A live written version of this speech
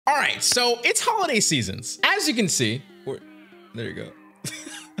All right, so it's holiday seasons. As you can see, there you go.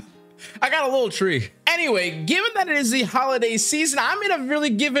 I got a little tree. Anyway, given that it is the holiday season, I'm in a really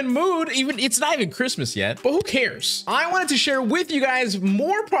given mood. Even it's not even Christmas yet, but who cares? I wanted to share with you guys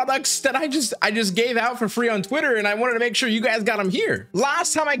more products that I just gave out for free on Twitter, and I wanted to make sure you guys got them here.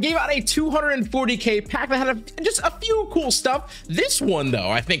 Last time I gave out a 240K pack that had just a few cool stuff. This one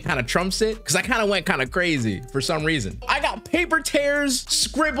though, I think kind of trumps it because I kind of went kind of crazy for some reason. I got paper tears,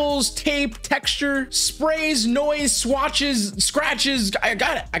 scribbles, tape, texture, sprays, noise, swatches, scratches. I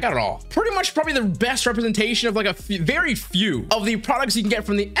got it. I got it all. Pretty much probably the best representation of like a very few of the products you can get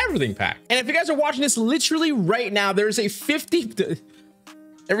from the everything pack. And if you guys are watching this literally right now, there's a 50.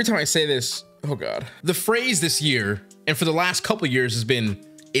 Every time I say this, oh God, the phrase this year and for the last couple of years has been,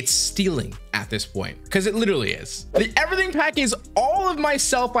 it's stealing at this point, because it literally is. The everything pack is all of my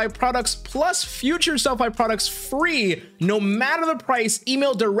self-buy products plus future self-buy products free, no matter the price,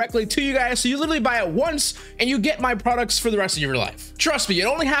 emailed directly to you guys. So you literally buy it once and you get my products for the rest of your life. Trust me, it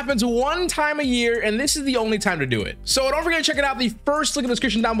only happens one time a year and this is the only time to do it. So don't forget to check it out. The first link in the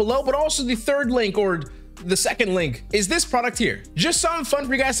description down below, but also the third link, or the second link, is this product here. Just something fun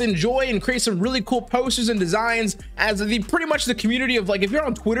for you guys to enjoy and create some really cool posters and designs as the pretty much the community of, like, if you're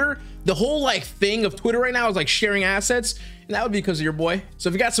on Twitter, the whole like thing of Twitter right now is like sharing assets, and that would be because of your boy. So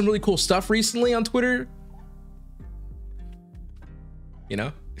if you got some really cool stuff recently on Twitter, you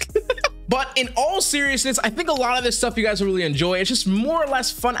know. But in all seriousness, I think a lot of this stuff you guys will really enjoy. It's just more or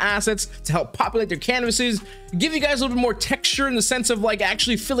less fun assets to help populate their canvases, give you guys a little bit more texture in the sense of like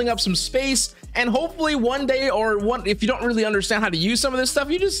actually filling up some space. And hopefully one day, or if you don't really understand how to use some of this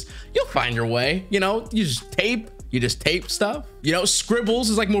stuff, you'll find your way. You know, you just tape stuff. You know, scribbles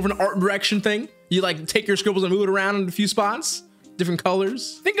is like more of an art direction thing. You like take your scribbles and move it around in a few spots. Different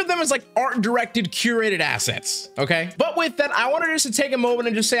colors. Think of them as like art directed, curated assets. Okay. But with that, I wanted just to take a moment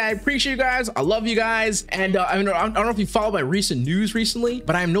and just say, I appreciate you guys. I love you guys. And I mean, I don't know if you followed my recent news recently,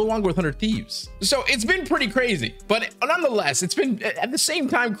 but I am no longer with 100 Thieves. So it's been pretty crazy, but nonetheless, it's been at the same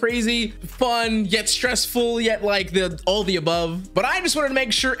time crazy, fun, yet stressful, yet like all the above. But I just wanted to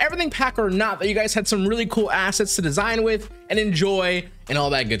make sure, everything pack or not, that you guys had some really cool assets to design with and enjoy and all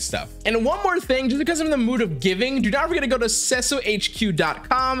that good stuff. And one more thing, just because I'm in the mood of giving, do not forget to go to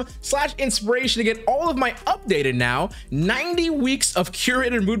sesohq.com/inspiration to get all of my updated now 90 weeks of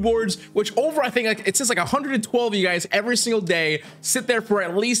curated mood boards, which over, I think like it says like 112 of you guys every single day sit there for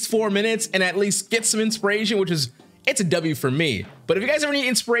at least 4 minutes and at least get some inspiration, which is, it's a W for me. But if you guys have any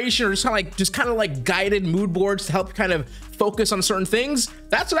inspiration or just kind of like guided mood boards to help kind of focus on certain things,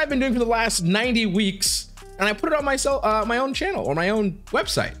 that's what I've been doing for the last 90 weeks. And I put it on myself, my own channel or my own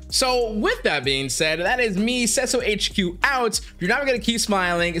website. So with that being said, that is me, Seso HQ out. You're not gonna keep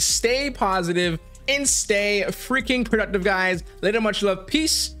smiling, stay positive, and stay freaking productive, guys. Later, much love,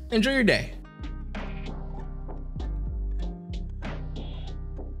 peace, enjoy your day.